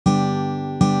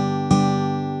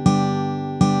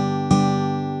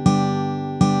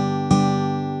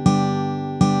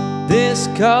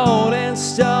this cold and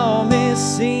stormy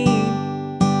sea,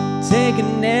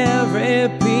 taking every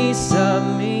piece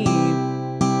of me.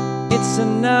 It's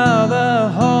another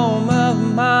home of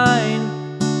mine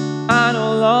I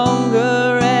no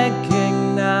longer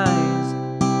recognize.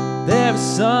 There's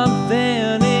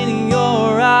something in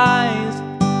your eyes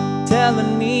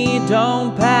telling me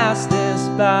don't pass this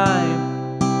by.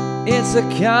 It's a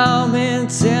common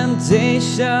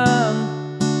temptation,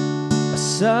 a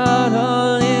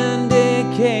subtle indication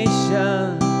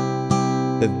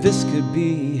that this could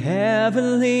be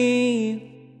heavenly.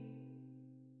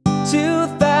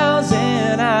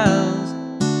 2,000 hours,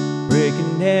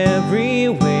 breaking every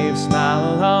wave,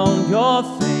 smile on your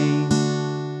face,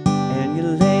 and you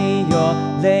lay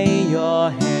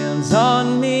your hands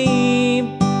on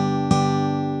me.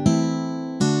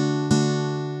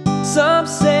 Some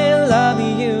say love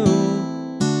you,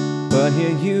 but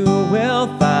here you will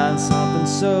find something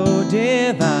so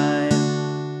divine.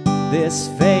 This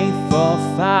faithful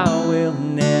fire will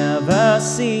never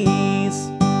cease.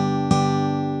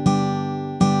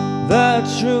 The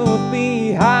truth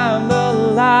behind the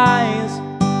lies,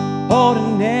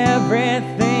 holding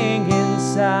everything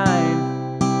inside.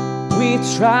 We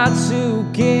tried to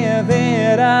give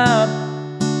it up,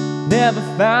 never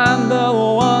found the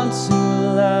one to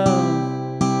love.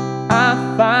 I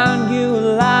found you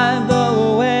light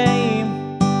the way,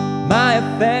 my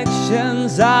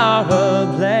affections are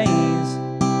ablaze.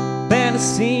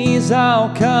 Fantasies all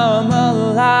come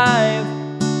alive,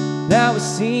 now we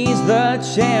seize the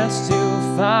chance to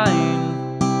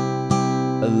find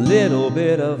a little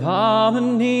bit of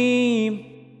harmony.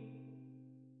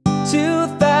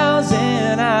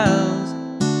 2,000 hours,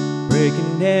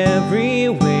 breaking every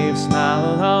wave,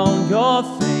 smile on your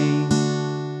face,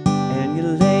 and you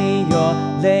lay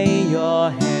your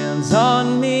hands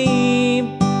on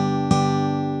me.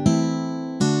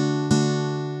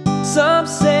 Some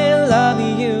say love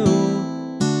you,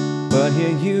 but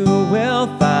here you will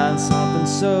find something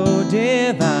so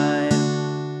divine.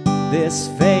 This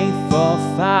faithful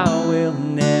fire will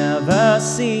never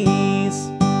cease.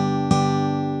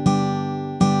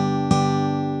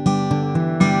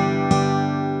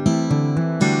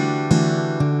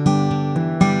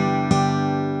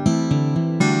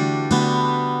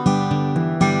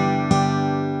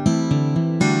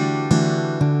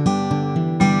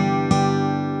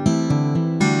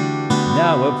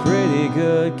 Now we're pretty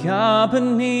good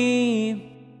company.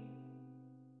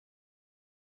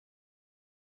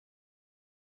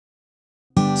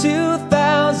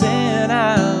 $2,000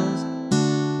 hours,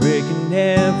 breaking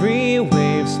every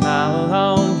wave, smile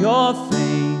on your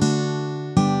face,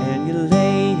 and you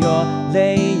lay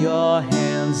your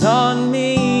hands on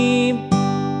me.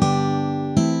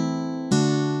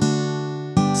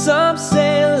 Some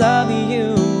say love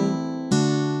you,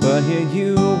 but here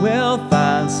you will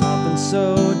find something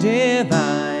so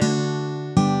divine.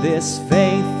 This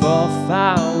faithful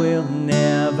fire will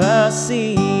never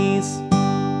cease.